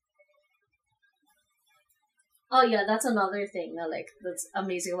 Oh yeah, that's another thing na like that's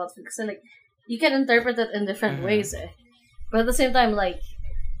amazing about film. Kasi like you can interpret it in different Mhm. ways, eh. But at the same time, like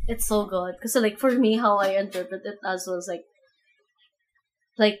it's so good. Kasi like for me, how I interpret it as was like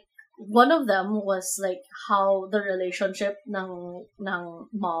one of them was like how the relationship ng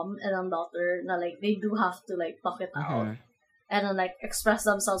mom and ng daughter na like they do have to like talk it out Mhm. and then like express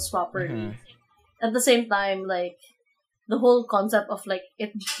themselves properly. Mhm. At the same time, like the whole concept of like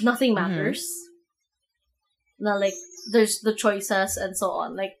nothing matters. Na like there's the choices and so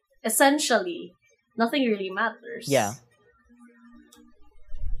on. Like essentially, nothing really matters. Yeah.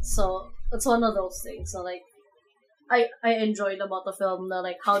 So it's one of those things. So like I enjoyed about the film na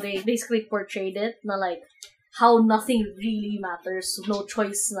like how they basically portrayed it na like how nothing really matters, no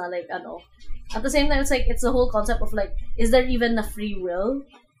choice na like ano. At the same time, it's like it's the whole concept of like is there even a free will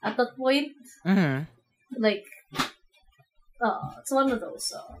at that point? Mhm. Like it's one of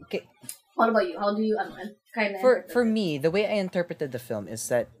those. Okay. What about you? How do you kind of For me, the way I interpreted the film is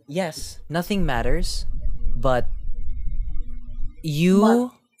that yes, nothing matters, but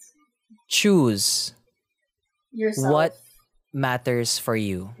you choose yourself? what matters for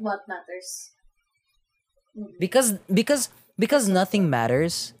you. What matters? Because nothing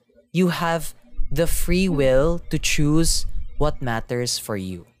matters, you have the free will to choose what matters for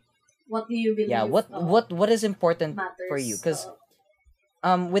you. What do you believe? Yeah, what is important matters for you? Because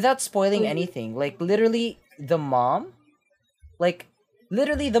uh, without spoiling Mhm. anything, like literally the mom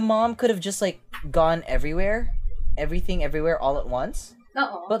could have just like gone everywhere, everything everywhere all at once.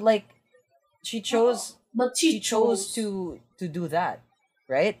 But like she chose but she chose to do that,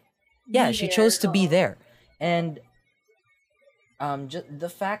 right? Yeah, be she there, chose to be oo. there. And just the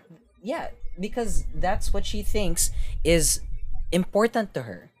fact, yeah, because that's what she thinks is important to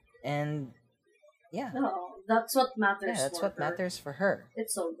her. And yeah. No, that's what matters. Yeah, that's for what her. matters for her.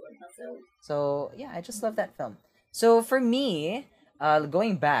 It's so good, the film. So yeah, I just love that film. So for me,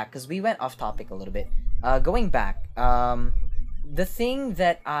 going back, because we went off topic a little bit. Going back, the thing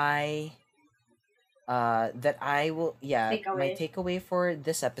that I will, yeah, my Takeaway. takeaway for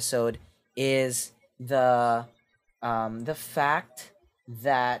this episode is the fact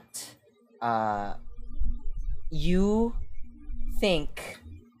that you think,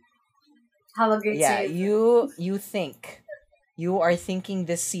 Have a great yeah, save. you think, you are thinking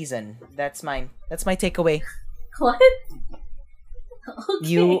this season. That's mine. That's my takeaway. What?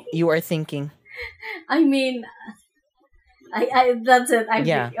 Okay. You are thinking. I mean, I that's it. I'm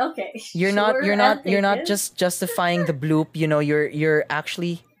Yeah. okay. You're not Sure, you're I'll not you're take not it. just justifying the bloop, you're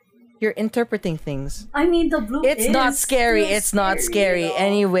actually you're interpreting things. I mean, the blue. It's not is scary. still It's not scary. though.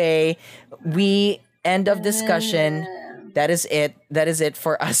 Anyway, we end of discussion. That is it. That is it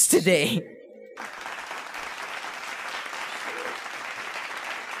for us today.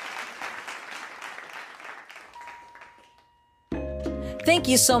 Thank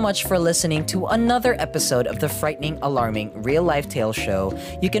you so much for listening to another episode of the Frightening, Alarming Real Life Tale Show.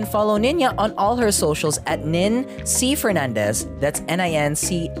 You can follow Ninya on all her socials at Nin C Fernandez. That's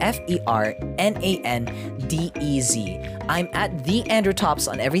NINCFERNANDEZ. I'm at The Andrew Tops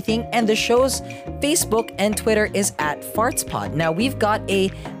on everything, and the show's Facebook and Twitter is at FartsPod. Now, we've got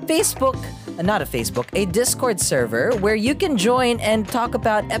a a Discord server where you can join and talk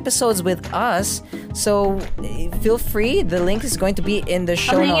about episodes with us. So feel free. The link is going to be in the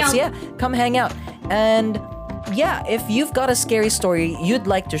show hang notes. out. Yeah, come hang out. And yeah, if you've got a scary story you'd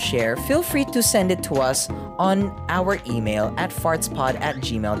like to share, feel free to send it to us on our email at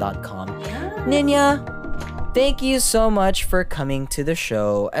fartspod@gmail.com. Ninya, thank you so much for coming to the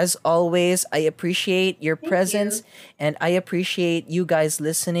show. As always, I appreciate your presence and I appreciate you guys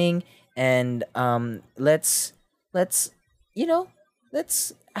listening. And let's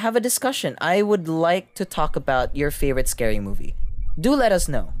have a discussion. I would like to talk about your favorite scary movie. Do let us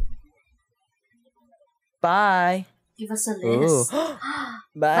know. Bye. Give us a Ooh. list. Bye.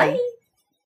 Bye.